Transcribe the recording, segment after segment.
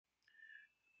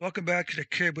Welcome back to the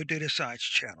Caribou Data Science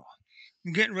channel.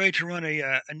 I'm getting ready to run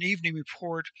an evening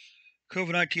report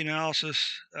COVID-19 analysis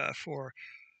for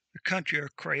the country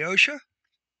of Croatia.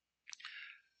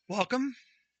 Welcome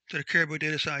to the Caribou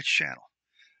Data Science channel.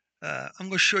 I'm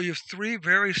going to show you three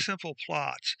very simple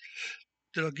plots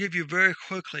that will give you very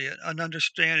quickly an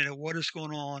understanding of what is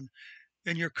going on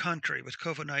in your country with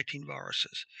COVID-19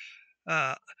 viruses.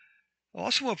 I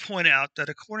also want to point out that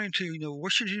according to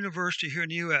Washington University here in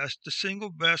the U.S., the single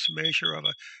best measure of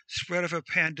a spread of a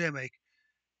pandemic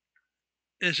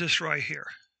is this right here: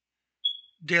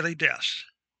 daily deaths.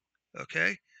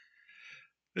 Okay?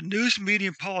 The news media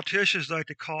and politicians like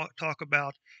to talk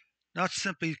about not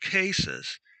simply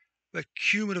cases, but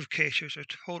cumulative cases or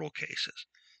total cases.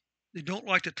 They don't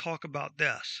like to talk about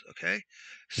deaths, okay?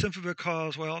 Simply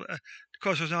because,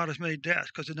 because there's not as many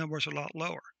deaths, because the numbers are a lot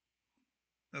lower,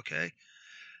 okay?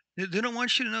 They don't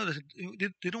want you to know that.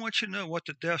 They don't want you to know what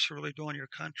the deaths are really doing in your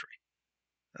country,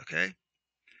 okay?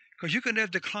 Because you can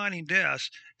have declining deaths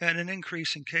and an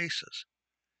increase in cases.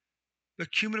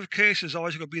 But cumulative cases is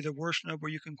always going to be the worst number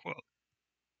you can quote.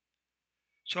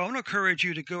 So I want to encourage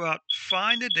you to go out,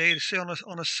 find the data, say on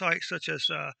a site such as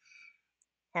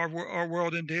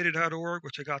ourworldindata.org,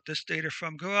 which I got this data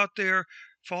from. Go out there,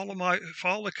 follow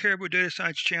the Caribou Data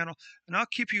Science channel, and I'll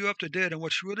keep you up to date on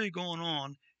what's really going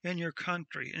on in your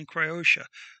country, in Croatia,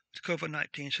 with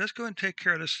COVID-19. So let's go and take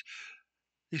care of this.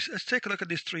 Let's take a look at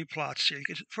these three plots here.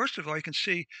 First of all, you can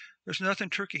see there's nothing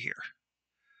tricky here.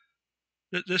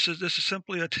 This is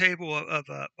simply a table of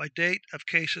by date of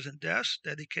cases and deaths,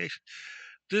 deadly cases.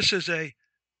 This is a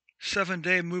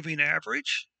 7-day moving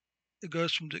average. It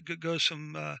goes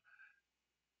from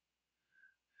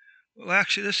well,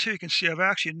 actually, this here you can see I've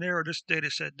actually narrowed this data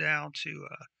set down to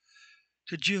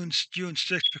June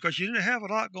 6th, because you didn't have a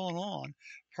lot going on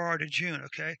prior to June.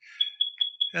 Okay,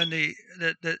 and the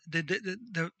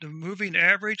moving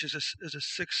average is a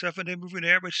 6-7 day moving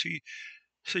average.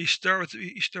 So you start with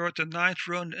the ninth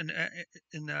row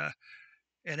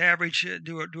and average,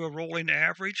 do a rolling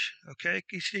average. Okay,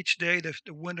 each day the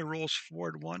window rolls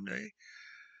forward one day.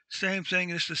 Same thing.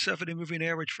 This is the 7-day moving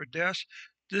average for deaths.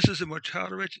 This is the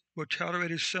mortality rate. Mortality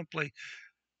rate is simply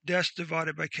deaths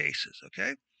divided by cases.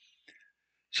 Okay.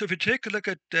 So if you take a look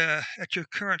at your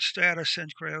current status in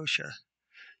Croatia,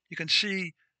 you can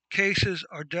see cases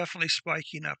are definitely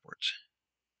spiking upwards.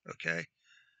 Okay.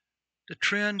 The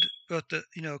trend, but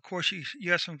of course,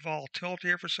 you have some volatility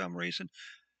here for some reason,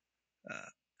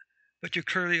 but you're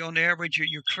clearly on average.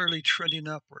 You're clearly trending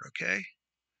upward. Okay.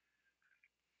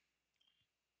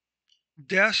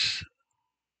 Deaths,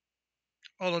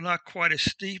 although not quite as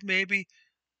steep, maybe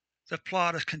the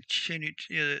plot has continued.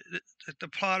 The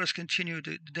plot has continued.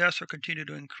 The deaths are continuing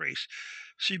to increase.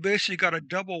 So you basically got a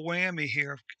double whammy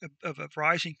here of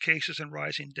rising cases and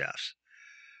rising deaths.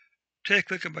 Take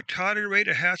a look at mortality rate.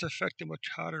 It has affected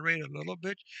mortality rate a little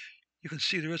bit. You can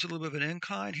see there is a little bit of an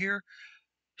incline here.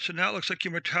 So now it looks like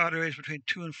your mortality rate is between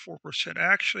 2 and 4%.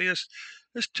 Actually, this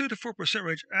 2 to 4%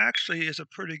 range actually is a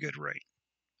pretty good rate.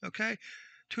 Okay,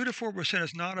 2 to 4%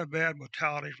 is not a bad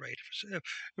mortality rate.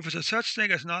 If it's a such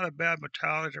thing as not a bad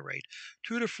mortality rate,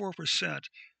 2 to 4%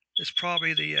 is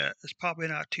probably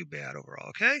not too bad overall.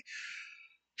 Okay,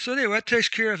 so anyway, that takes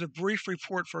care of the brief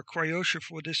report for Croatia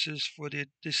for the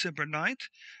December 9th.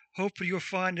 Hopefully you'll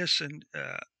find this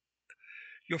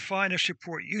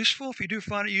report useful. If you do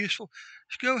find it useful,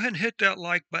 just go ahead and hit that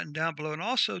like button down below. And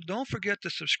also, don't forget to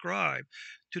subscribe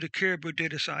to the Caribou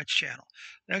Data Science channel.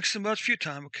 Thanks so much for your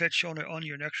time. We'll catch you on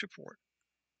your next report.